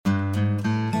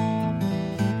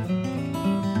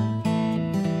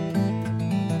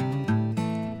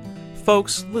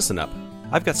Folks, listen up.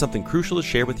 I've got something crucial to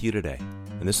share with you today.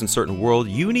 In this uncertain world,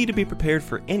 you need to be prepared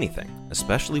for anything,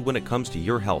 especially when it comes to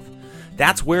your health.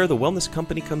 That's where the Wellness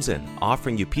Company comes in,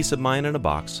 offering you peace of mind in a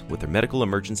box with their medical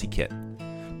emergency kit.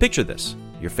 Picture this.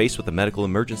 You're faced with a medical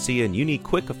emergency and you need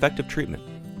quick, effective treatment.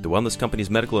 The Wellness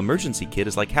Company's medical emergency kit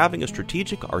is like having a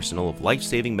strategic arsenal of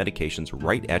life-saving medications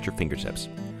right at your fingertips.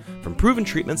 From proven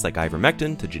treatments like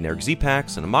ivermectin to generic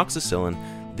Z-Paks and amoxicillin,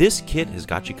 this kit has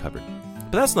got you covered.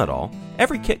 But that's not all.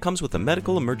 Every kit comes with a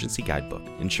medical emergency guidebook,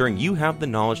 ensuring you have the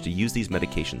knowledge to use these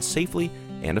medications safely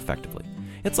and effectively.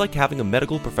 It's like having a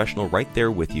medical professional right there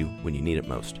with you when you need it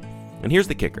most. And here's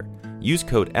the kicker. Use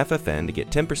code FFN to get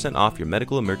 10% off your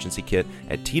medical emergency kit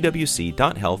at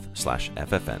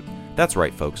twc.health/FFN. That's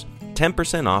right, folks.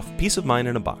 10% off, peace of mind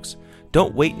in a box.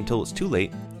 Don't wait until it's too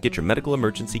late. Get your medical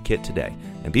emergency kit today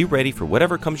and be ready for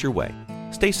whatever comes your way.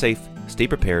 Stay safe, stay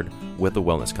prepared with the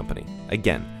Wellness Company.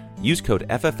 Again, use code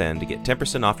FFN to get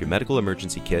 10% off your medical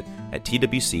emergency kit at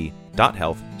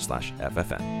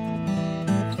twc.health/FFN.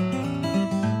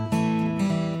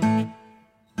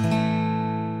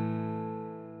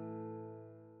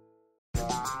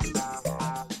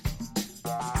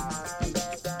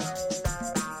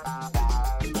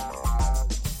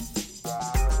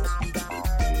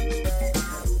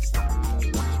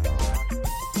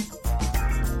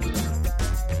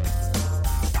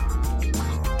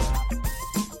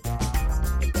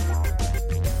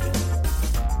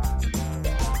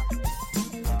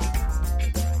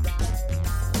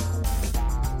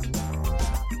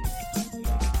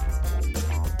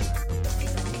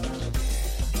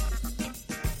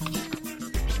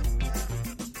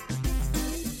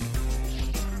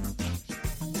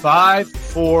 Five,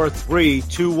 four, three,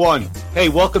 two, one. Hey,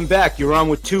 welcome back. You're on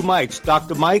with two mics,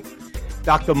 Dr. Mike,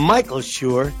 Dr. Michael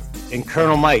Schur, and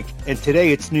Colonel Mike. And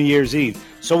today it's New Year's Eve.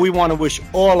 So we want to wish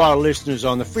all our listeners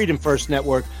on the Freedom First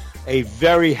Network a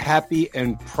very happy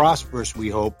and prosperous, we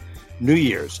hope, New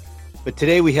Year's. But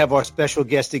today we have our special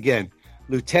guest again,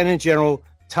 Lieutenant General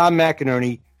Tom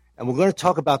McInerney, and we're going to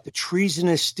talk about the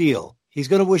treasonous steal. He's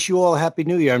going to wish you all a happy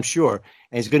New Year, I'm sure,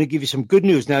 and he's going to give you some good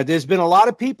news. Now, there's been a lot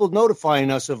of people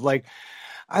notifying us of like,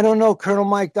 I don't know, Colonel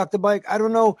Mike, Dr. Mike, I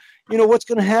don't know, what's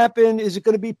going to happen? Is it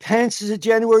going to be Pence? Is it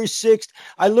January 6th?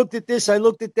 I looked at this, I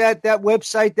looked at that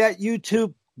website, that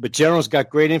YouTube. But General's got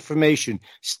great information.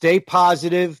 Stay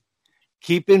positive.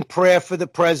 Keep in prayer for the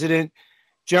president.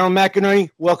 General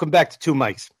McInerney, welcome back to Two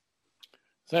Mics.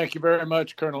 Thank you very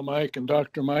much, Colonel Mike and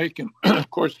Dr. Mike. And, of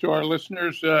course, to our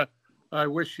listeners, I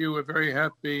wish you a very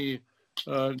happy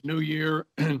New Year.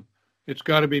 It's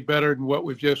got to be better than what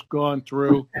we've just gone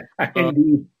through.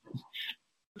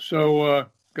 So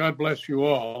God bless you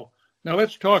all. Now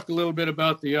let's talk a little bit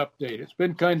about the update. It's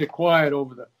been kind of quiet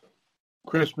over the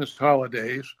Christmas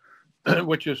holidays,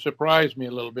 which has surprised me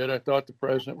a little bit. I thought the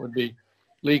president would be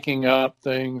leaking out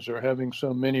things or having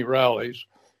some mini rallies.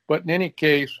 But in any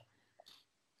case,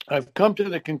 I've come to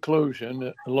the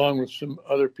conclusion, along with some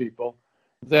other people,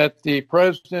 that the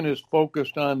president is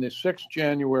focused on the 6th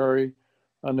January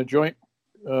on the joint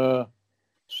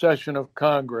session of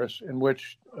Congress in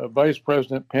which Vice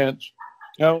President Pence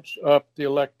counts up the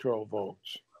electoral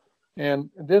votes. And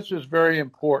this is very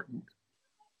important.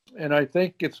 And I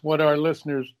think it's what our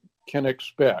listeners can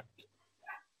expect.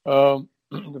 The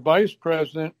vice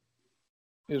president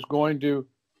is going to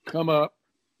come up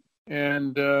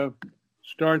and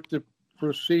start the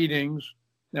proceedings.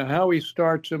 Now, how he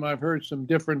starts them, I've heard some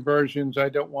different versions. I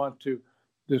don't want to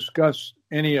discuss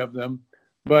any of them,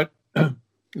 but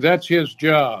that's his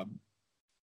job.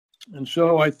 And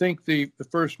so I think the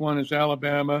first one is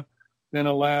Alabama, then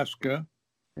Alaska,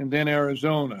 and then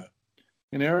Arizona.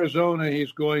 In Arizona,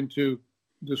 he's going to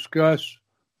discuss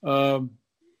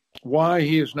why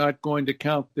he is not going to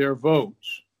count their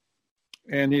votes.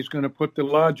 And he's going to put the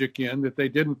logic in that they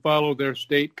didn't follow their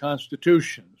state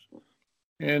constitutions.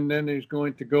 And then he's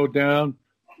going to go down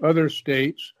other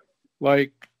states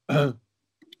like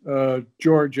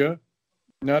Georgia,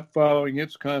 not following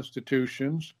its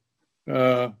constitutions,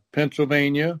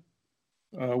 Pennsylvania,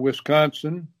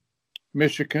 Wisconsin,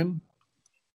 Michigan,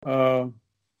 and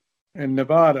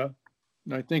Nevada.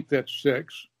 And I think that's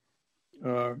 6,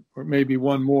 or maybe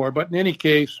one more. But in any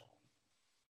case,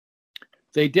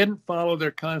 they didn't follow their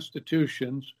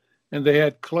constitutions, and they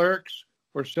had clerks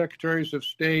or secretaries of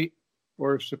state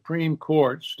or Supreme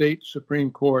Court, state Supreme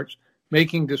Courts,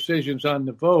 making decisions on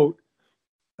the vote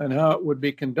and how it would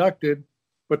be conducted.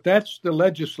 But that's the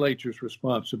legislature's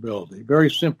responsibility, very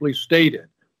simply stated.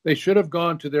 They should have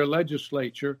gone to their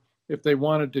legislature if they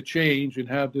wanted to change and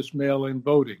have this mail-in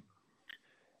voting.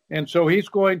 And so he's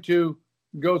going to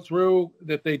go through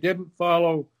that they didn't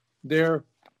follow their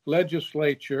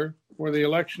legislature for the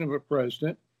election of a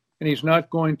president, and he's not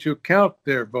going to count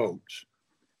their votes.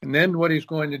 And then what he's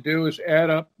going to do is add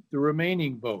up the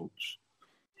remaining votes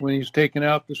when he's taken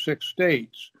out the 6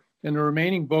 states. And the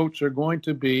remaining votes are going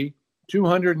to be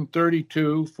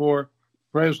 232 for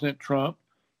President Trump,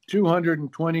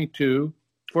 222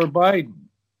 for Biden,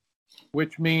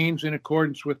 which means, in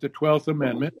accordance with the 12th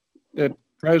Amendment, that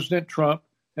President Trump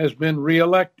has been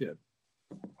reelected,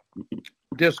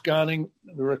 discounting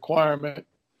the requirement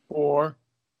for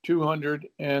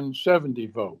 270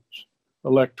 votes,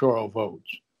 electoral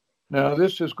votes. Now,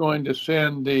 this is going to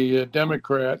send the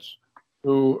Democrats,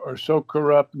 who are so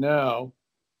corrupt now,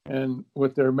 and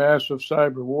with their massive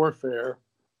cyber warfare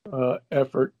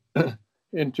effort,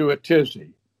 into a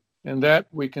tizzy. And that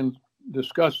we can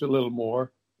discuss a little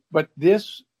more. But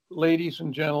this, ladies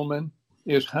and gentlemen,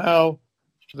 is how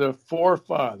the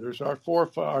forefathers,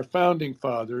 our founding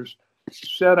fathers,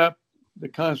 set up the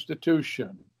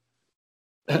Constitution.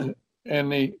 And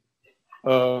the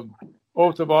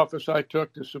oath of office I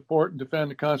took to support and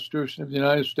defend the Constitution of the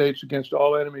United States against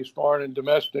all enemies, foreign and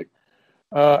domestic,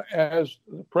 as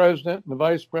the president and the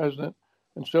vice president,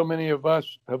 and so many of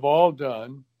us have all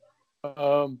done,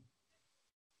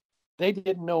 they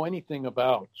didn't know anything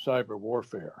about cyber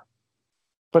warfare,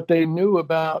 but they knew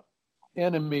about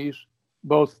enemies,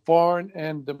 both foreign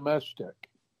and domestic.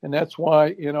 And that's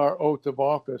why in our oath of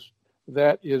office,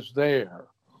 that is there.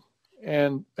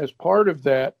 And as part of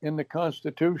that, in the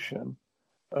Constitution,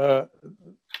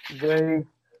 they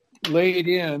laid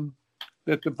in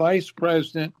that the vice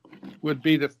president would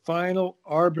be the final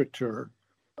arbiter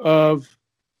of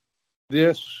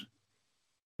this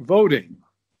voting.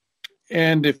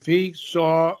 And if he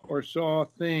saw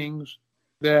things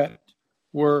that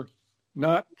were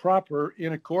not proper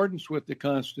in accordance with the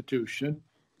Constitution,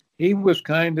 he was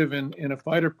kind of, in a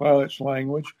fighter pilot's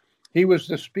language, he was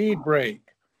the speed brake,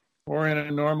 or in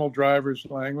a normal driver's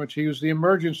language, he was the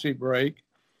emergency brake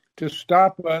to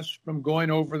stop us from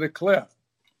going over the cliff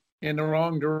in the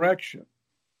wrong direction.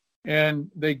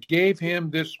 And they gave him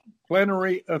this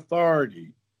plenary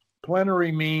authority.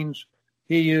 Plenary means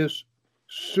he is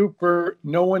super,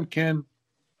 no one can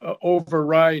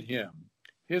override him.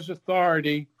 His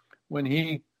authority, when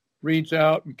he reads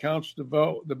out and counts the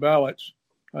ballots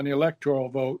on the electoral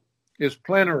vote, is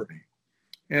plenary.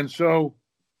 And so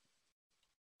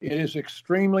it is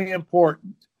extremely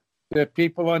important that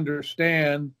people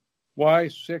understand why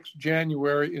 6th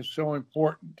January is so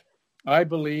important. I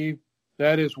believe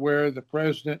that is where the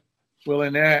president will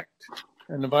enact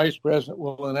and the vice president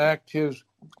will enact his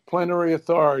plenary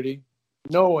authority,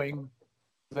 knowing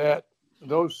that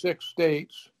those 6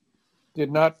 states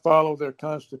did not follow their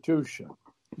constitution.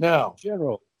 Now,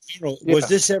 General, was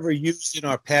this ever used in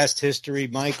our past history,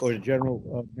 Mike, or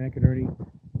General McInerney?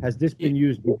 Has this been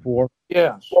used before?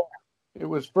 Yes. It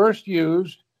was first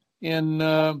used in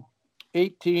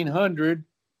 1800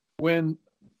 when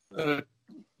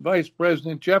Vice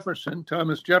President Jefferson,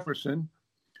 Thomas Jefferson,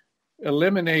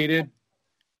 eliminated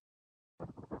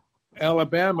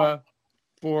Alabama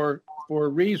for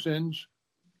reasons.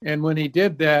 And when he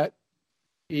did that,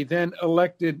 he then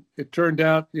elected, it turned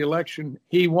out the election,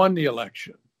 he won the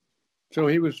election. So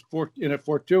he was in a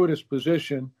fortuitous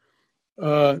position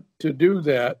to do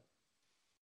that.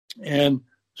 And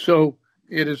so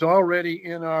it is already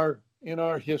in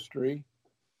our history.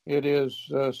 It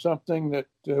is something that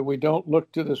we don't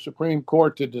look to the Supreme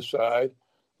Court to decide.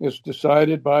 It's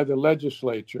decided by the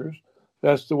legislatures.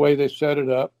 That's the way they set it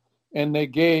up. And they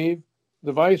gave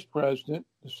the vice president,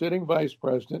 the sitting vice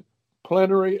president,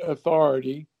 plenary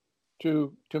authority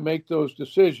to make those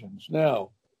decisions.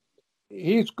 Now,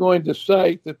 he's going to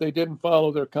cite that they didn't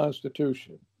follow their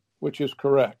constitution, which is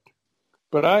correct.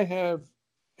 But I have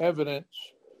evidence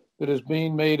that is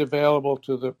being made available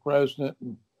to the president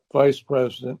and vice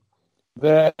president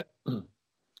that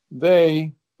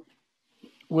they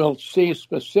will see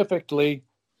specifically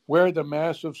where the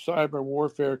massive cyber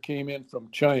warfare came in from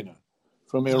China,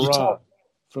 from Iran,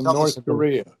 from North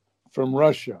Korea, from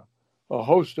Russia, a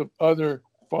host of other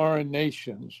foreign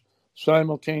nations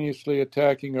simultaneously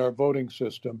attacking our voting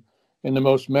system in the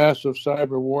most massive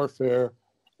cyber warfare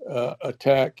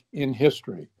attack in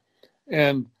history.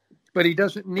 But he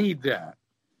doesn't need that.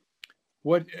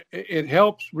 What it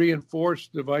helps reinforce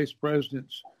the vice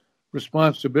president's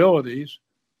responsibilities,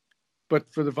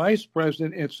 but for the vice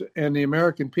president and the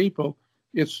American people,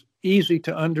 it's easy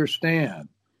to understand.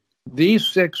 These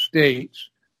 6 states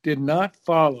did not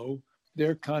follow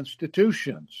their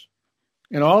constitutions,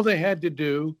 and all they had to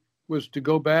do was to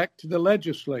go back to the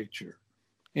legislature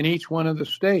in each one of the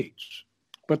states,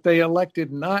 but they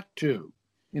elected not to.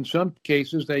 In some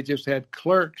cases, they just had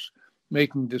clerks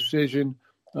making decision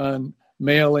on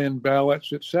mail-in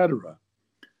ballots, etc.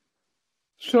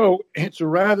 So it's a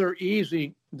rather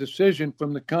easy decision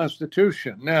from the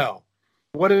Constitution. Now,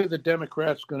 what are the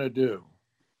Democrats going to do?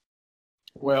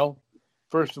 Well,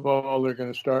 first of all, they're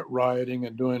going to start rioting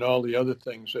and doing all the other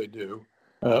things they do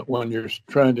when you're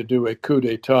trying to do a coup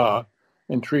d'etat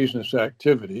and treasonous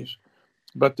activities.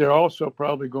 But they're also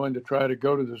probably going to try to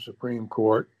go to the Supreme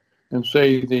Court and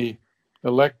say the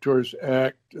Electors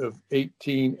Act of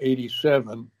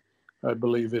 1887, I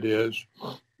believe it is,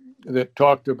 that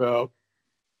talked about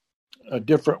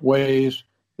different ways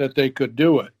that they could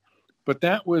do it. But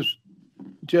that was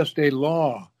just a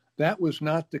law. That was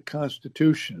not the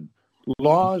Constitution.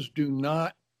 Laws do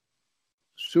not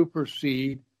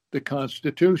supersede the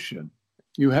Constitution.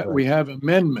 We have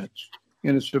amendments,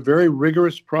 and it's a very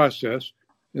rigorous process,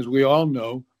 as we all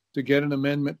know, to get an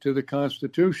amendment to the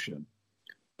Constitution.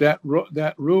 That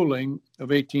ruling of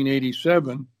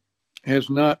 1887 has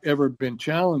not ever been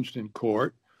challenged in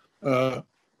court,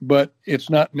 but it's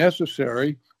not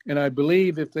necessary. And I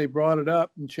believe if they brought it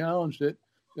up and challenged it,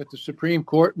 that the Supreme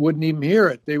Court wouldn't even hear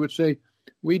it. They would say,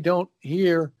 we don't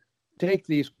take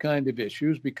these kind of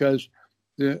issues because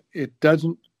it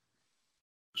doesn't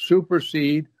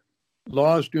supersede,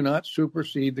 laws do not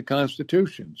supersede the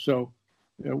Constitution. So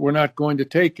we're not going to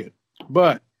take it.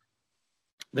 But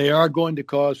they are going to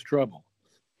cause trouble.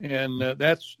 And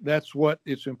that's what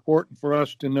it's important for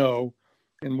us to know,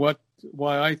 and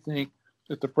why I think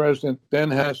that the president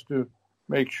then has to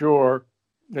make sure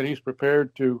that he's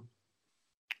prepared to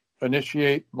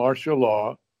initiate martial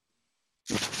law,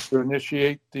 to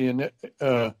initiate the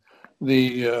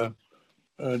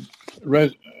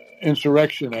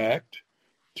Insurrection Act,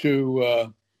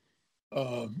 to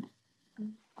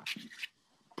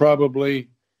probably,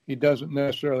 he doesn't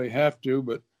necessarily have to,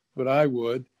 but I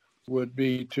would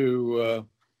be to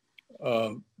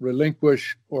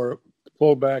relinquish or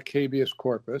pull back habeas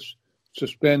corpus,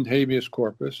 suspend habeas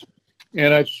corpus,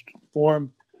 and I'd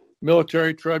form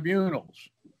military tribunals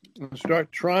and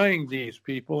start trying these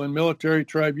people in military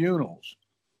tribunals,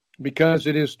 because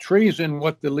it is treason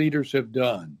what the leaders have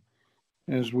done.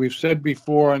 As we've said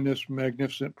before on this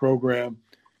magnificent program,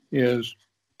 is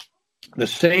the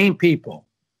same people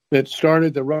that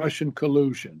started the Russian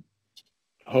collusion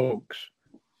hoax,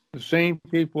 the same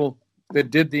people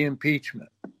that did the impeachment,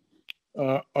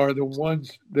 are the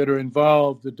ones that are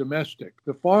involved, the domestic.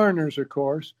 The foreigners, of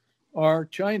course, are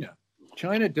China.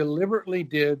 China deliberately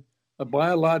did a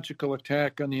biological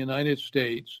attack on the United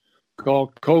States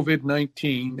called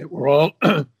COVID-19 that we're all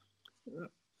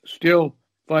still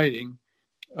fighting.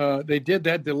 They did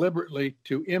that deliberately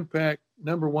to impact,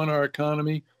 number one, our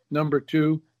economy, number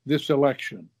two, this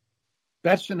election.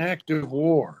 That's an act of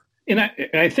war. And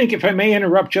I think, if I may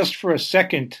interrupt just for a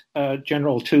second,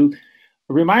 General, to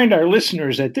remind our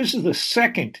listeners that this is the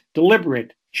second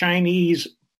deliberate Chinese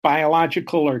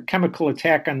biological or chemical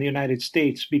attack on the United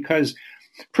States, because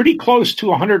pretty close to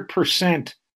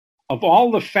 100% of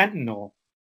all the fentanyl,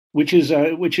 which is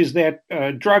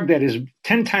that drug that is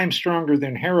 10 times stronger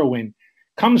than heroin,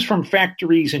 comes from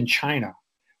factories in China,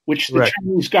 which the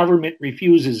Chinese government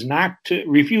refuses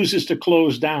to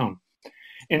close down.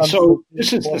 And so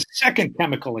this is the second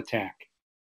chemical attack.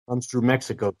 Comes through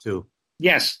Mexico, too.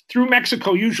 Yes, through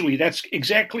Mexico, usually. That's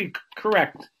exactly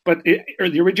correct. But the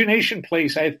origination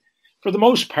place, for the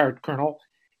most part, Colonel,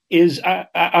 is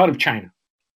out of China.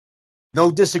 No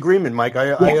disagreement, Mike.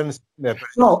 I understand that.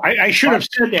 No, I should have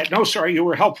said that. No, sorry, you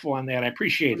were helpful on that. I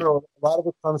appreciate it. A lot of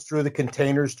it comes through the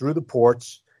containers, through the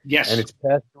ports. Yes. And it's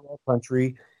passed through our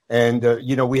country. And,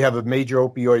 we have a major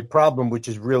opioid problem, which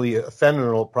is really a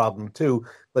fentanyl problem, too.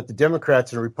 But the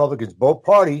Democrats and Republicans, both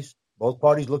parties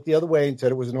looked the other way and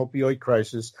said it was an opioid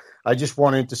crisis. I just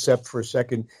want to intercept for a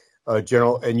second,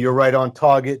 General, and you're right on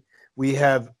target.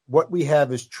 What we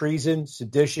have is treason,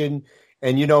 sedition.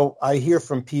 And, I hear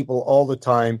from people all the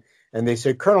time, and they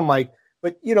say, Colonel Mike,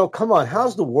 but, come on,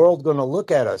 how's the world going to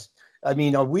look at us? I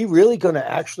mean, are we really going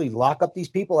to actually lock up these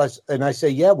people? And I say,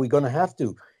 yeah, we're going to have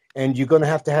to. And you're going to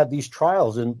have these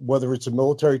trials, and whether it's a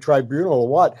military tribunal or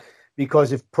what,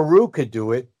 because if Peru could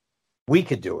do it, we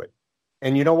could do it.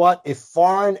 And you know what? If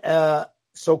foreign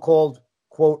so-called,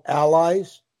 quote,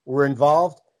 allies were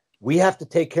involved, we have to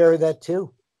take care of that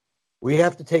too.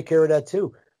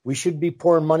 We should be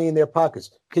pouring money in their pockets.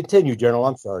 Continue, General.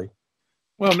 I'm sorry.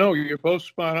 Well, no, you're both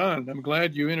spot on. I'm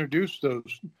glad you introduced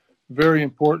those very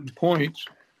important points,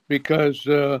 because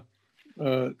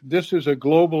this is a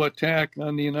global attack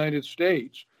on the United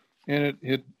States. And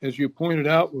it, as you pointed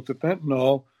out with the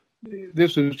fentanyl,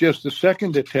 this is just the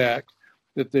second attack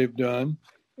that they've done.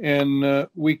 And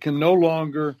we can no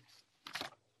longer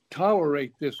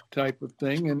tolerate this type of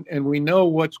thing. And we know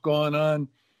what's gone on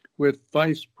with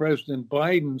Vice President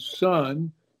Biden's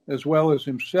son, as well as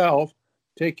himself,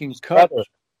 taking cuts of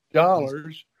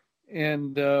dollars.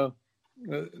 And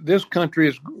this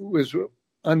country was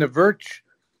on the verge.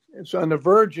 It's on the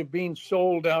verge of being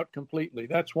sold out completely.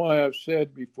 That's why I've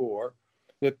said before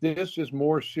that this is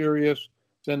more serious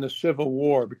than the Civil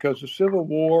War, because the Civil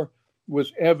War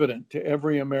was evident to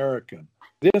every American.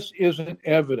 This isn't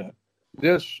evident.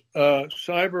 This massive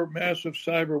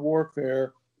cyber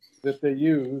warfare that they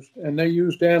used, and they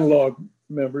used analog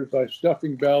members by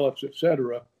stuffing ballots,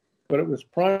 etc., but it was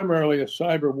primarily a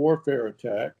cyber warfare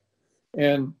attack.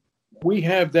 And we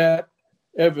have that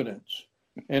evidence.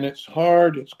 And it's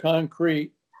hard, it's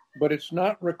concrete, but it's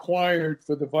not required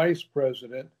for the vice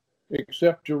president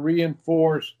except to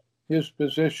reinforce his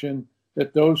position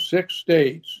that those 6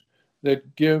 states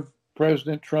that give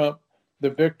President Trump the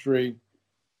victory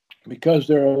because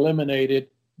they're eliminated,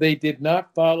 they did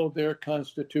not follow their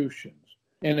constitutions.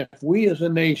 And if we as a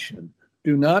nation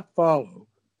do not follow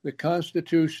the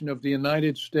Constitution of the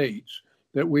United States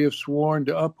that we have sworn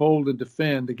to uphold and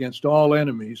defend against all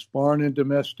enemies, foreign and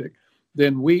domestic,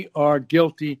 then we are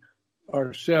guilty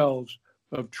ourselves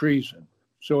of treason.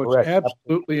 So it's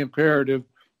absolutely imperative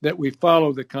that we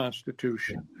follow the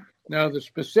Constitution. Now, the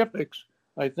specifics,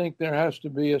 I think there has to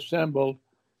be assembled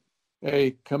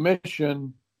a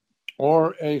commission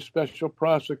or a special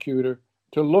prosecutor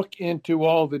to look into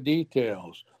all the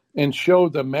details and show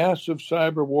the massive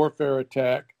cyber warfare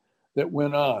attack that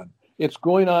went on. It's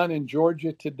going on in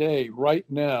Georgia today, right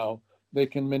now. They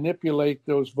can manipulate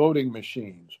those voting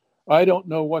machines. I don't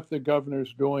know what the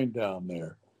governor's doing down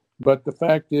there, but the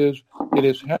fact is it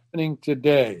is happening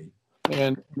today,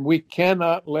 and we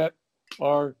cannot let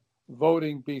our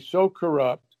voting be so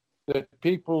corrupt that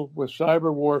people with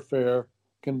cyber warfare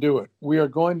can do it. We are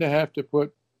going to have to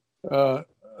put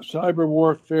cyber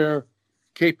warfare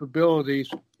capabilities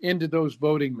into those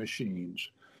voting machines.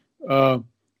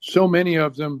 So many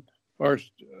of them are,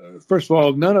 first of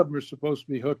all, none of them are supposed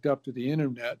to be hooked up to the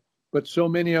internet, but so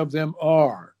many of them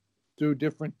are through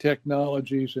different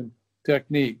technologies and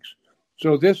techniques.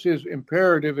 So this is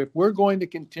imperative. If we're going to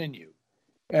continue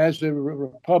as a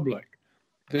republic,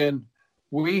 then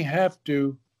we have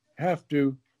to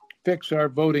fix our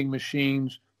voting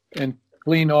machines and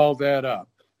clean all that up.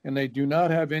 And they do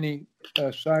not have any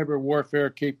cyber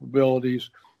warfare capabilities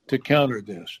to counter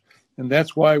this. And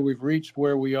that's why we've reached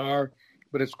where we are.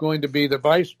 But it's going to be the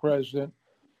vice president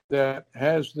that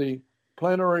has the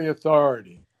plenary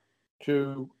authority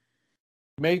to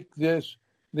make these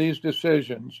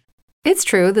decisions. It's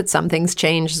true that some things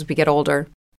change as we get older.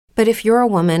 But if you're a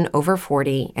woman over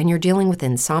 40 and you're dealing with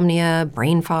insomnia,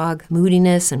 brain fog,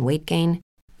 moodiness, and weight gain,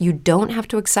 you don't have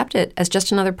to accept it as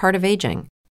just another part of aging.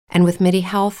 And with MIDI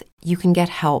Health, you can get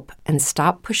help and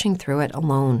stop pushing through it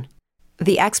alone.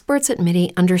 The experts at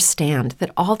MIDI understand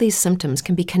that all these symptoms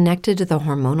can be connected to the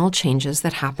hormonal changes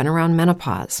that happen around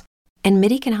menopause, and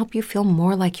MIDI can help you feel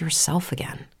more like yourself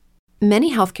again.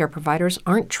 Many healthcare providers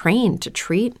aren't trained to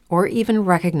treat or even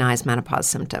recognize menopause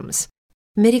symptoms.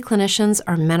 MIDI clinicians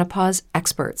are menopause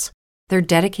experts. They're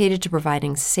dedicated to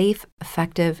providing safe,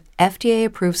 effective,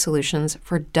 FDA-approved solutions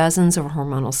for dozens of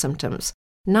hormonal symptoms,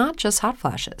 not just hot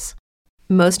flashes.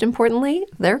 Most importantly,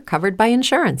 they're covered by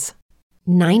insurance.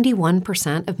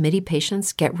 91% of MIDI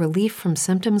patients get relief from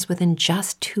symptoms within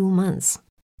just 2 months.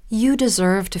 You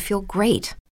deserve to feel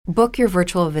great. Book your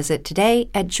virtual visit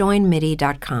today at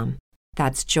joinmidi.com.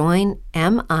 That's joinmidi.com.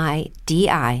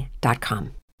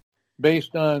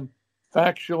 Based on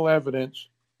factual evidence,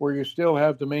 where you still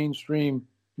have the mainstream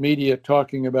media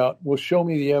talking about, well, show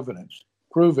me the evidence.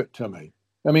 Prove it to me.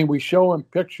 I mean, we show them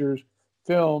pictures,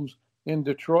 films in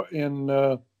Detroit,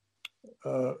 in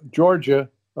Georgia,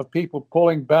 of people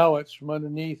pulling ballots from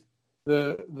underneath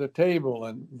the table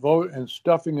and vote and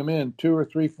stuffing them in 2 or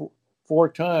 3, 4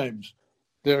 times.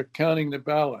 They're counting the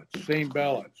ballots, same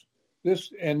ballots.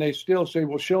 And they still say,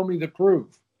 well, show me the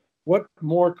proof. What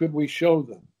more could we show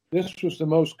them? This was the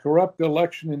most corrupt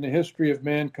election in the history of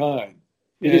mankind.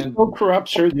 It is so corrupt,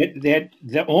 sir, that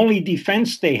the only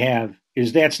defense they have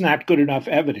is that's not good enough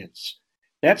evidence.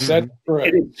 That's correct.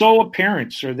 It is so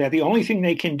apparent, sir, that the only thing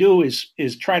they can do is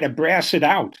try to brass it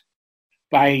out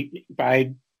by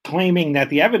claiming that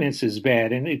the evidence is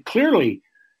bad. And it clearly,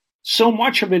 so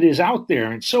much of it is out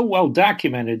there and so well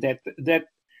documented that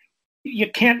you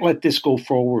can't let this go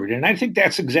forward. And I think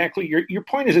that's exactly your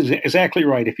point is exactly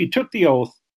right. If you took the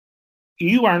oath,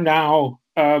 you are now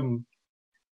in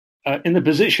the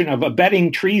position of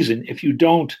abetting treason if you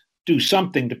don't do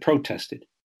something to protest it.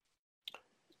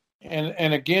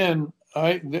 And again,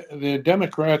 the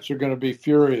Democrats are going to be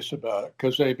furious about it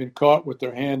because they've been caught with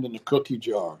their hand in the cookie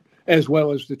jar, as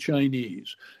well as the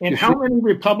Chinese. And how many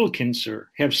Republicans, sir,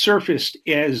 have surfaced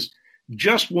as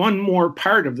just one more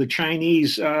part of the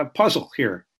Chinese puzzle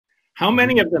here? How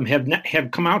many of them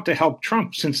have come out to help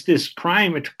Trump since this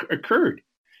crime occurred?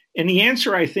 And the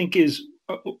answer, I think, is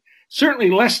certainly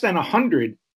less than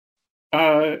 100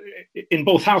 in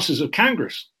both houses of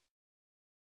Congress.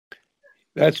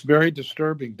 That's very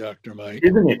disturbing, Dr. Mike.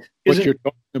 Isn't it? What you're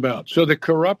talking about. So the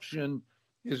corruption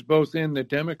is both in the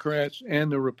Democrats and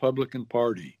the Republican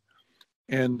Party.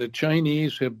 And the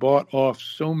Chinese have bought off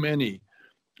so many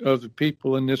of the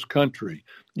people in this country.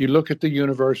 You look at the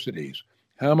universities,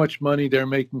 how much money they're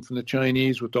making from the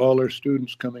Chinese with all their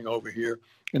students coming over here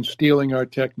and stealing our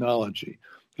technology.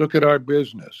 Look at our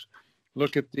business.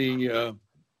 Look at the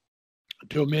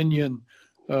Dominion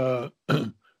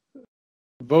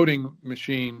voting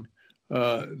machine.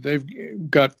 They've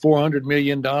got $400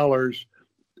 million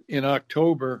in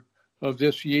October of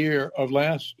this year,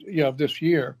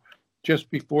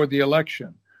 just before the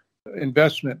election,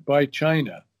 investment by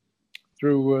China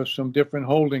through some different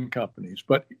holding companies,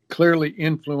 but clearly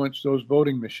influence those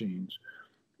voting machines.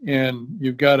 And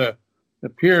you've got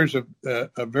appears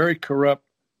a very corrupt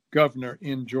governor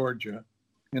in Georgia.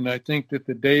 And I think that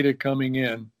the data coming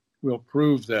in will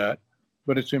prove that.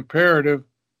 But it's imperative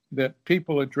that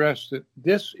people address that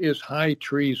this is high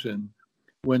treason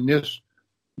when this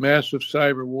massive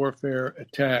cyber warfare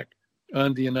attack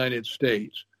on the United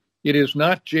States. It is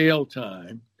not jail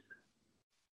time.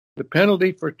 The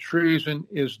penalty for treason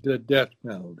is the death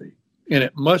penalty, and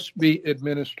it must be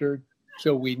administered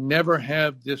so we never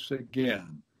have this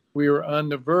again. We are on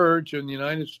the verge in the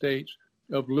United States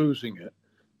of losing it,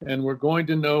 and we're going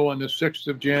to know on the 6th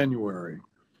of January.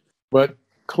 But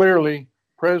clearly,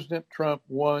 President Trump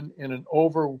won in an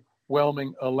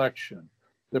overwhelming election.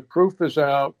 The proof is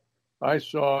out. I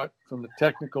saw it from the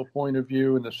technical point of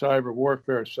view and the cyber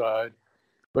warfare side.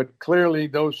 But clearly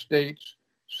those states,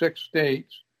 6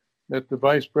 states, that the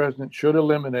vice president should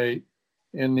eliminate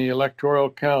in the electoral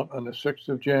count on the 6th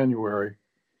of January.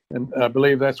 And I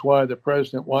believe that's why the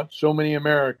president wants so many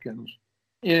Americans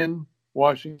in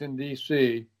Washington,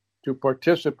 D.C. to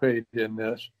participate in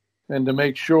this and to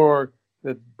make sure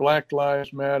that Black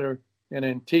Lives Matter and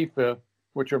Antifa,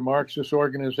 which are Marxist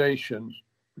organizations,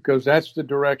 because that's the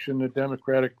direction the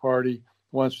Democratic Party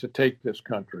wants to take this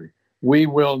country. We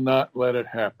will not let it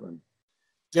happen.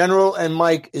 General and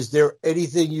Mike, is there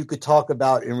anything you could talk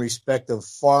about in respect of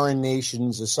foreign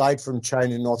nations, aside from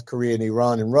China, North Korea, and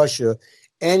Iran and Russia,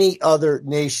 any other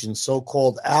nations,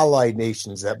 so-called allied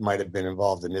nations that might have been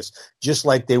involved in this, just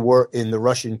like they were in the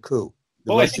Russian coup?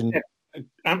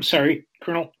 I'm sorry,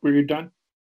 Colonel, were you done?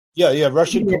 Yeah,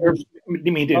 Russian coup.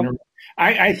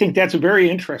 I think that's a very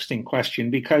interesting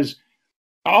question because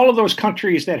all of those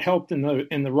countries that helped in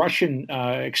the Russian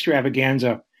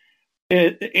extravaganza,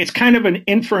 it's kind of an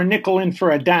in for a nickel, in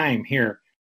for a dime here.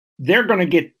 They're going to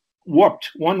get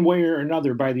whooped one way or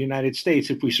another by the United States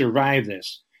if we survive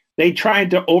this. They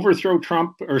tried to overthrow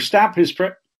Trump or stop his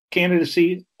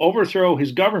candidacy, overthrow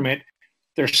his government.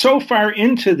 They're so far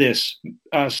into this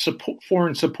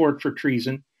foreign support for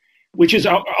treason, which is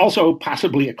also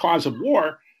possibly a cause of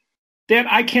war, that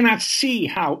I cannot see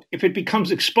how, if it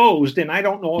becomes exposed, and I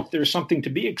don't know if there's something to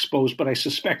be exposed, but I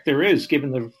suspect there is,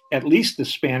 given at least the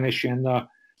Spanish and the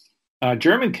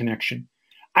German connection,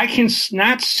 I can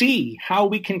not see how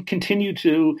we can continue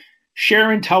to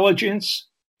share intelligence,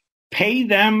 pay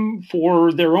them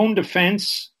for their own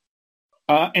defense,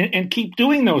 and keep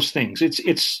doing those things.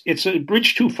 It's a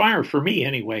bridge too far for me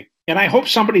anyway, and I hope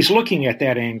somebody's looking at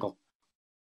that angle.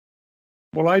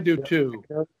 Well, I do too,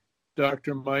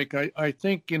 Dr. Mike. I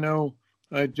think,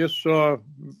 I just saw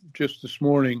just this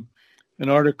morning an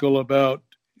article about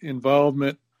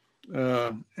involvement,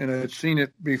 and I'd seen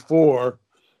it before,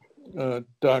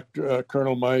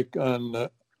 Colonel Mike, on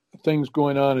things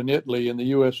going on in Italy, in the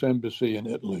U.S. Embassy in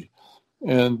Italy.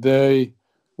 And they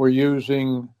were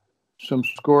using some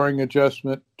scoring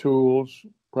adjustment tools,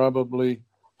 probably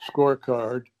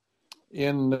scorecard,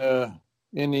 in the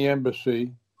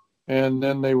embassy. And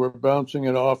then they were bouncing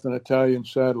it off an Italian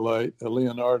satellite, a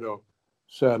Leonardo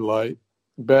satellite,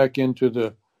 back into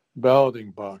the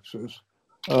balloting boxes.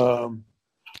 So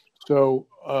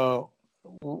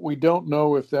we don't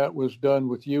know if that was done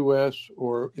with U.S.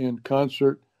 or in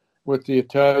concert with the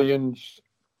Italians,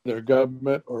 their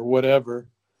government, or whatever.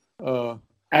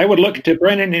 I would look to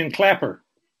Brennan and Clapper.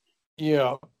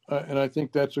 Yeah, and I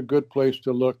think that's a good place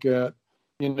to look at.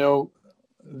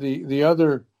 The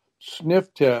other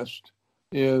sniff test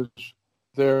is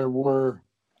there were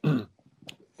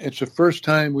it's the first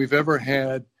time we've ever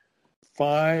had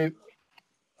 5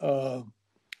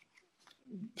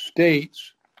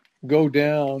 states go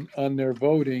down on their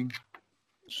voting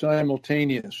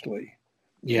simultaneously.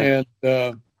 Yeah.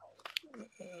 And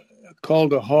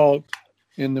called a halt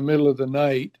in the middle of the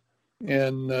night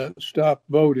and stopped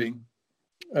voting,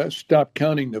 stopped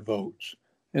counting the votes.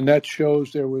 And that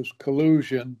shows there was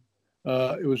collusion.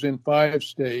 It was in 5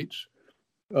 states,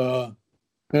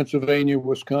 Pennsylvania,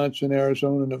 Wisconsin,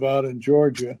 Arizona, Nevada, and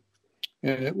Georgia.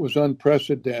 And it was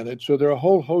unprecedented. So there are a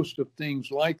whole host of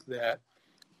things like that.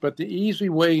 But the easy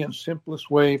way and simplest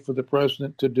way for the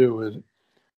president to do is,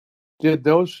 did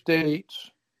those states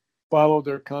follow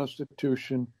their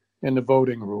constitution and the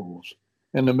voting rules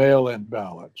and the mail-in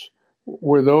ballots?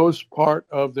 Were those part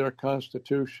of their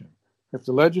constitution? If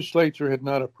the legislature had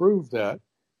not approved that,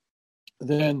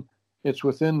 then it's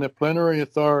within the plenary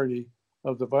authority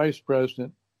of the vice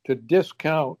president to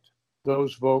discount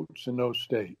those votes in those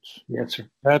states. Yes, sir.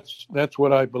 That's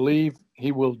what I believe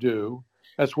he will do.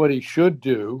 That's what he should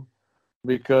do,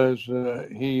 because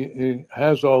he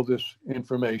has all this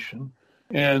information.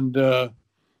 And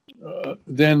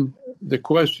then the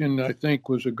question, I think,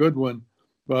 was a good one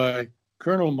by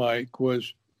Colonel Mike,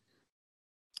 was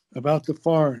about the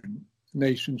foreign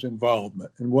nations'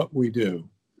 involvement and what we do.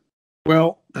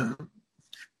 Well,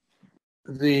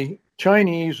 the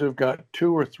Chinese have got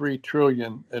 2 or 3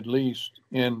 trillion at least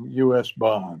in U.S.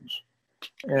 bonds,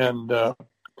 and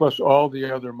plus all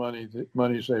the other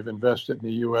monies they've invested in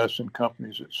the U.S. and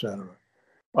companies, et cetera.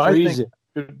 I think it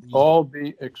should all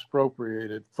be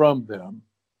expropriated from them,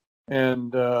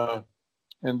 and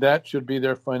that should be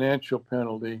their financial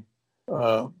penalty,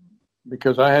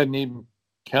 because I hadn't even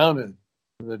counted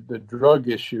the drug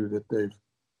issue that they've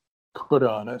put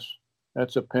on us.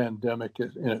 That's a pandemic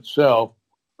in itself.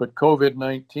 But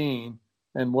COVID-19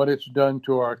 and what it's done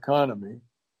to our economy.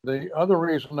 The other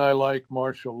reason I like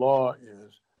martial law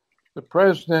is the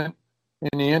president,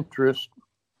 in the interest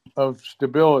of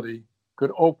stability,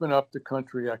 could open up the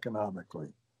country economically.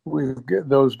 We've got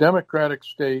those Democratic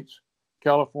states,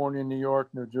 California, New York,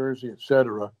 New Jersey, et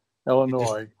cetera,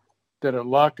 Illinois, that are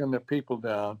locking their people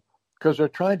down because they're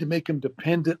trying to make them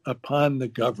dependent upon the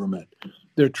government.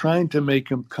 They're trying to make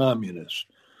them communists.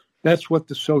 That's what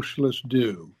the socialists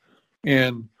do.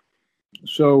 And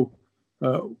so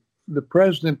the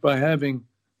president, by having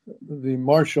the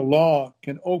martial law,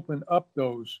 can open up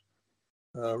those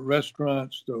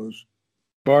restaurants, those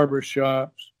barber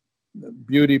shops, the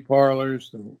beauty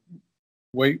parlors, the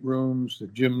weight rooms, the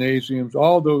gymnasiums,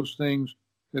 all those things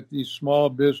that these small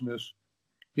business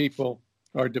people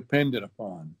are dependent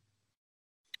upon.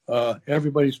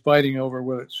 Everybody's fighting over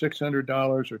whether it's $600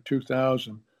 or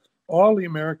 $2,000. All the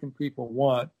American people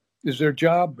want is their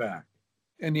job back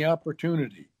and the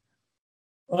opportunity.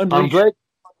 I'm glad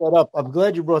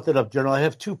you brought that up, General. I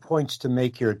have 2 points to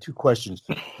make here, 2 questions.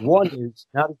 One is,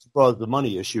 now that you brought up the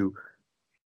money issue,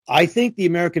 I think the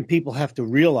American people have to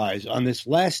realize on this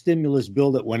last stimulus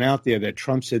bill that went out there that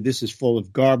Trump said this is full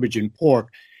of garbage and pork,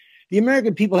 the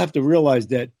American people have to realize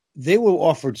that they were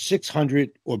offered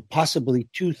 $600 or possibly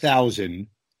 $2,000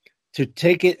 to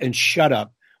take it and shut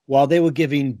up, while they were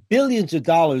giving billions of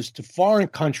dollars to foreign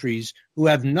countries who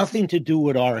have nothing to do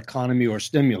with our economy or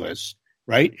stimulus,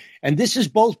 right? And this is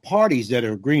both parties that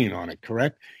are agreeing on it,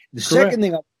 correct? The second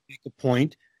thing I'll make a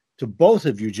point to both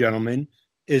of you gentlemen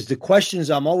is the questions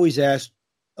I'm always asked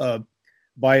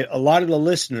by a lot of the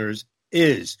listeners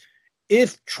is,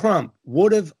 if Trump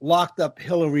would have locked up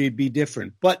Hillary, it'd be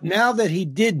different. But now that he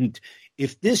didn't,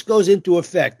 if this goes into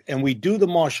effect and we do the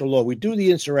martial law, we do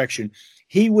the insurrection,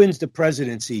 he wins the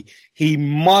presidency, he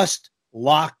must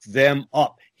lock them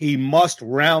up. He must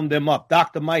round them up.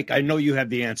 Dr. Mike, I know you have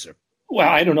the answer. Well,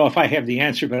 I don't know if I have the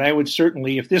answer, but I would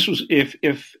certainly, if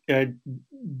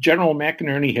General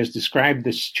McInerney has described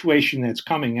the situation that's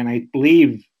coming, and I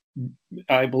believe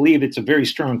it's a very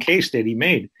strong case that he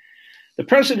made, the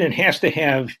president has to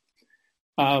have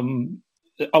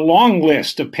a long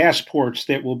list of passports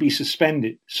that will be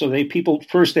suspended so that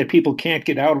people can't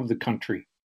get out of the country.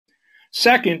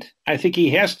 Second, I think he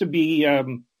has to be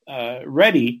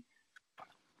ready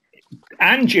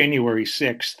on January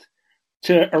 6th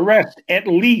to arrest at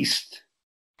least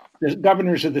the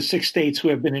governors of the 6 states who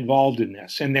have been involved in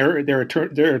this, and their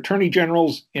attorney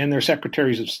generals and their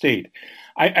secretaries of state.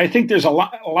 I think there's a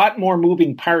lot more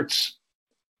moving parts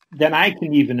than I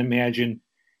can even imagine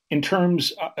in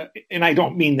terms, and I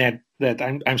don't mean that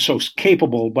I'm so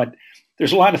capable, but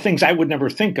there's a lot of things I would never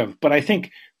think of. But I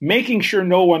think making sure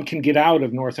no one can get out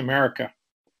of North America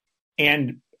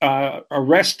and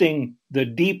arresting the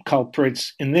deep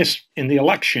culprits in the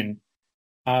election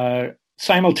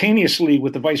simultaneously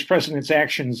with the vice president's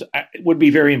actions would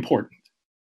be very important.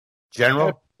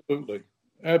 General?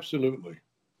 Absolutely.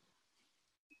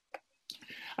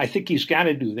 I think he's got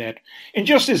to do that. And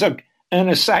just as an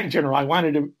aside, General, I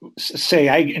wanted to say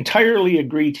I entirely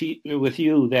agree with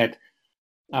you that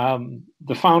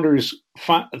the founders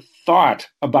thought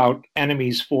about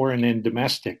enemies, foreign and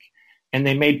domestic, and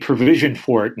they made provision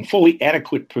for it, and fully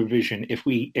adequate provision if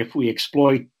we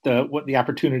exploit the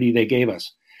opportunity they gave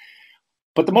us.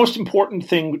 But the most important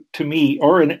thing to me,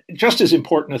 just as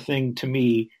important a thing to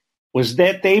me, was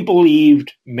that they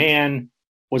believed man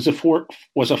was a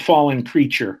fallen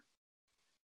creature,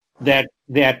 that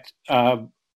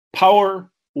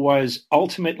power was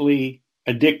ultimately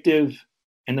addictive,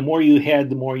 and the more you had,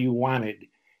 the more you wanted.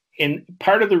 And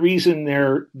part of the reason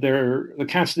the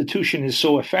Constitution is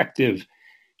so effective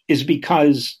is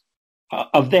because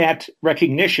of that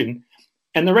recognition,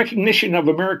 and the recognition of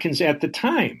Americans at the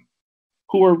time,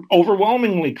 who were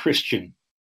overwhelmingly Christian,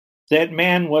 that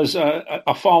man was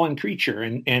a fallen creature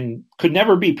and could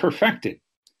never be perfected.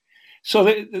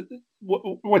 So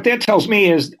what that tells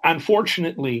me is,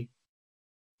 unfortunately,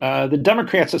 the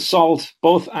Democrats' assault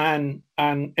both on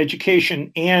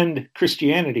education and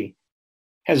Christianity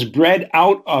has bred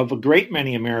out of a great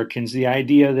many Americans the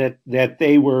idea that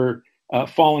they were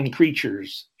fallen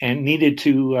creatures and needed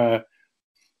to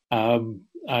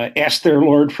ask their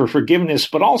Lord for forgiveness,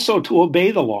 but also to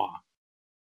obey the law.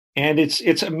 And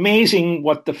it's amazing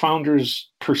what the founders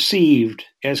perceived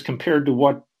as compared to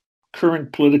what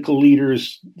current political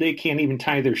leaders, they can't even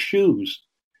tie their shoes.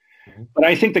 Mm-hmm. But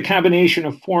I think the combination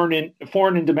of foreign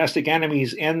and domestic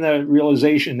enemies and the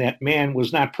realization that man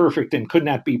was not perfect and could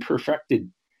not be perfected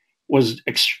is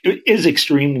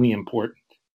extremely important.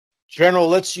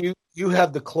 General, you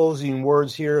have the closing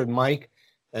words here, and Mike,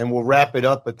 and we'll wrap it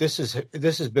up. But this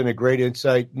has been a great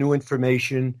insight, new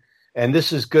information, and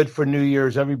this is good for New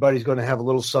Year's. Everybody's going to have a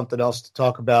little something else to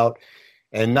talk about,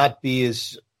 and not be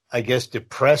as, I guess,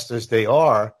 depressed as they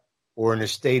are, or in a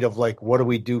state of like, what do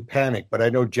we do, panic. But I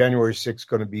know January 6th is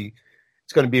going to be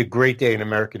a great day in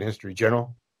American history.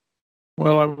 General?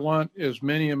 Well, I want as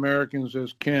many Americans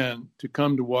as can to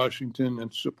come to Washington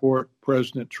and support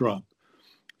President Trump.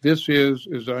 This is,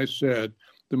 as I said,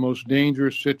 the most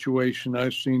dangerous situation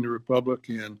I've seen the Republic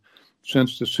in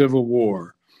since the Civil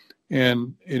War.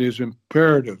 And it is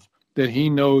imperative that he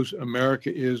knows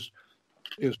America is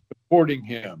supporting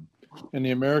him. And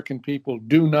the American people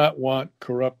do not want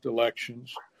corrupt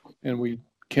elections. And we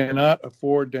cannot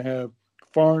afford to have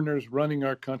foreigners running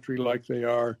our country like they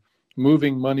are,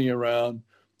 moving money around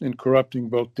and corrupting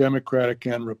both Democratic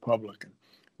and Republican.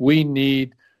 We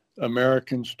need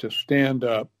Americans to stand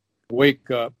up, wake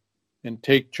up, and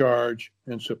take charge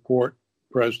and support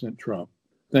President Trump.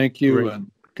 Thank you, Great.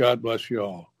 And God bless you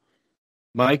all.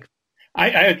 Mike?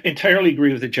 I entirely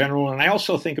agree with the General, and I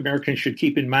also think Americans should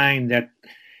keep in mind that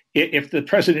if the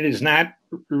president is not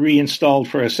reinstalled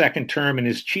for a second term and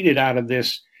is cheated out of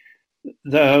this,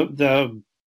 the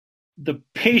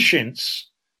patience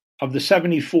of the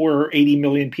 74 or 80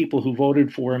 million people who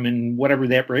voted for him, and whatever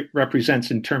that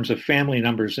represents in terms of family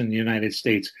numbers in the United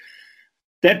States,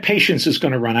 that patience is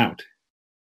going to run out.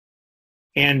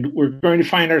 And we're going to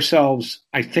find ourselves,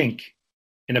 I think,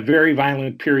 in a very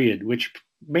violent period, which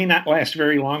may not last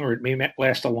very long, or it may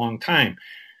last a long time.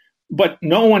 But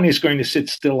no one is going to sit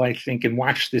still, I think, and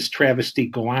watch this travesty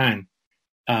go on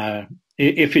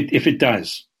if it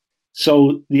does.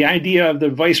 So the idea of the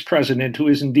vice president, who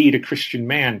is indeed a Christian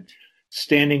man,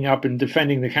 standing up and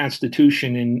defending the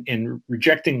Constitution and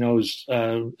rejecting those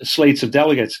slates of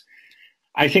delegates,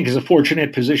 I think is a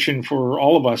fortunate position for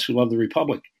all of us who love the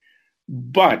Republic.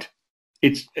 But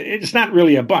it's not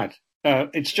really a but.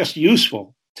 It's just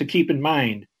useful to keep in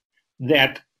mind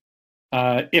that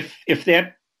if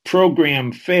that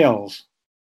program fails,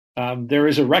 there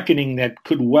is a reckoning that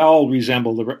could well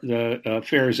resemble the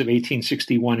affairs of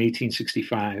 1861,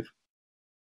 1865.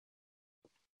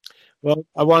 Well,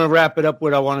 I want to wrap it up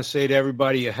with, I want to say to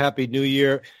everybody a Happy New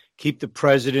Year. Keep the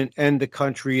president and the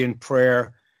country in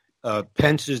prayer.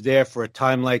 Pence is there for a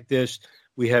time like this.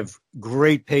 We have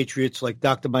great patriots like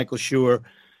Dr. Michael Schur,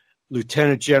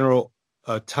 Lieutenant General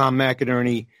Tom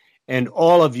McInerney, and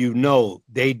all of you know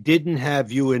they didn't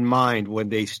have you in mind when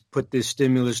they put this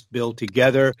stimulus bill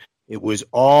together. It was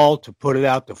all to put it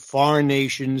out to foreign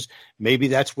nations. Maybe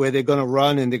that's where they're going to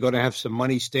run, and they're going to have some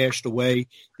money stashed away.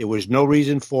 There was no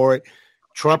reason for it.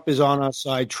 Trump is on our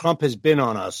side. Trump has been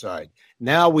on our side.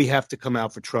 Now we have to come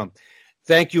out for Trump.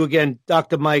 Thank you again,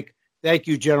 Dr. Mike. Thank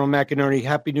you, General McInerney.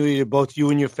 Happy New Year to both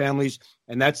you and your families.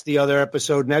 And that's the other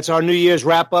episode. And that's our New Year's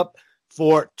wrap-up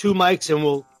for Two Mics, and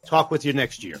we'll talk with you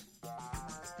next year.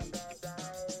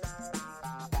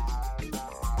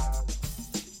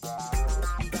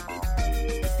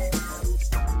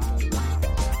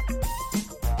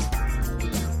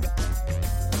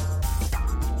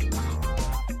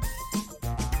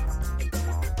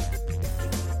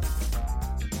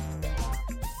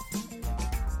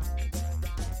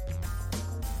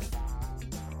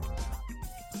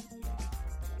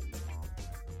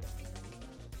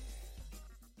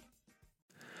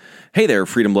 Hey there,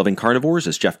 freedom-loving carnivores.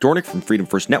 It's Jeff Dornick from Freedom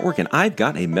First Network, and I've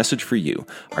got a message for you.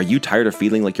 Are you tired of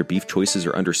feeling like your beef choices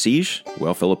are under siege?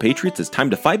 Well, fellow patriots, it's time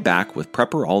to fight back with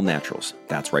Prepper All Naturals.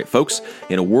 That's right, folks.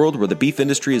 In a world where the beef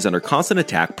industry is under constant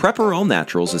attack, Prepper All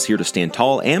Naturals is here to stand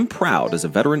tall and proud as a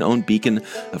veteran-owned beacon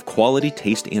of quality,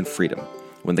 taste, and freedom.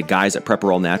 When the guys at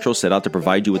Prepper All Naturals set out to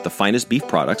provide you with the finest beef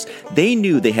products, they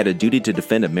knew they had a duty to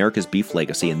defend America's beef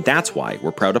legacy, and that's why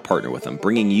we're proud to partner with them,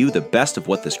 bringing you the best of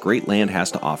what this great land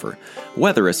has to offer.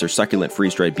 Whether it's their succulent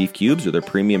freeze-dried beef cubes or their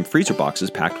premium freezer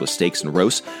boxes packed with steaks and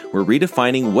roasts, we're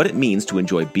redefining what it means to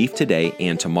enjoy beef today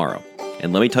and tomorrow.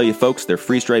 And let me tell you, folks, their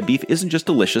freeze-dried beef isn't just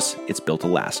delicious, it's built to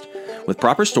last. With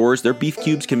proper stores, their beef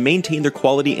cubes can maintain their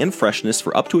quality and freshness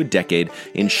for up to a decade,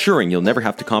 ensuring you'll never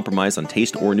have to compromise on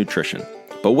taste or nutrition.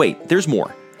 But wait, there's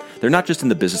more. They're not just in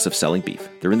the business of selling beef.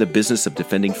 They're in the business of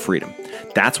defending freedom.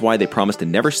 That's why they promise to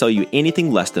never sell you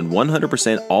anything less than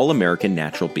 100% all-American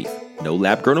natural beef. No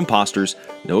lab-grown imposters,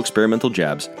 no experimental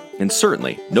jabs, and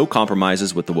certainly no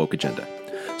compromises with the woke agenda.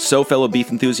 So, fellow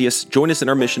beef enthusiasts, join us in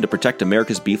our mission to protect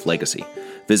America's beef legacy.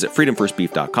 Visit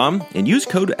freedomfirstbeef.com and use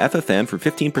code FFN for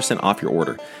 15% off your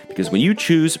order. Because when you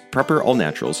choose Prepper All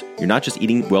Naturals, you're not just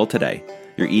eating well today,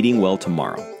 you're eating well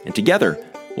tomorrow. And together,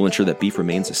 we'll ensure that beef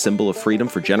remains a symbol of freedom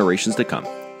for generations to come.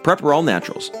 Prepper All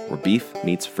Naturals, where beef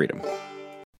meets freedom.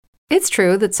 It's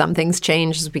true that some things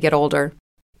change as we get older.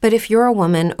 But if you're a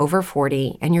woman over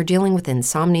 40 and you're dealing with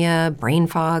insomnia, brain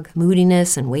fog,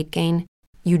 moodiness, and weight gain,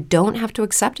 you don't have to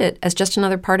accept it as just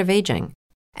another part of aging.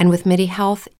 And with MIDI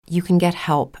Health, you can get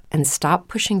help and stop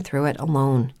pushing through it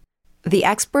alone. The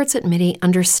experts at MIDI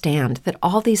understand that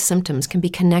all these symptoms can be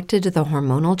connected to the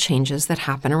hormonal changes that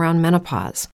happen around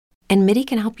menopause. And MIDI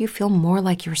can help you feel more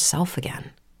like yourself again.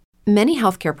 Many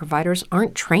healthcare providers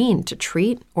aren't trained to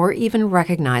treat or even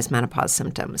recognize menopause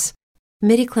symptoms.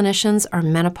 MIDI clinicians are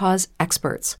menopause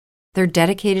experts. They're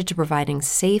dedicated to providing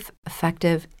safe,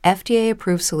 effective,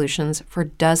 FDA-approved solutions for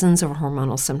dozens of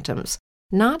hormonal symptoms,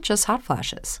 not just hot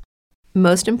flashes.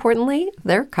 Most importantly,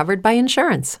 they're covered by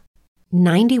insurance.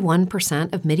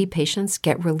 91% of MIDI patients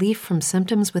get relief from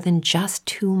symptoms within just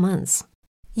 2 months.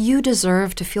 You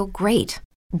deserve to feel great.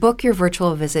 Book your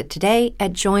virtual visit today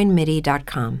at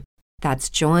joinmidi.com. That's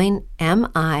joinmidi.com.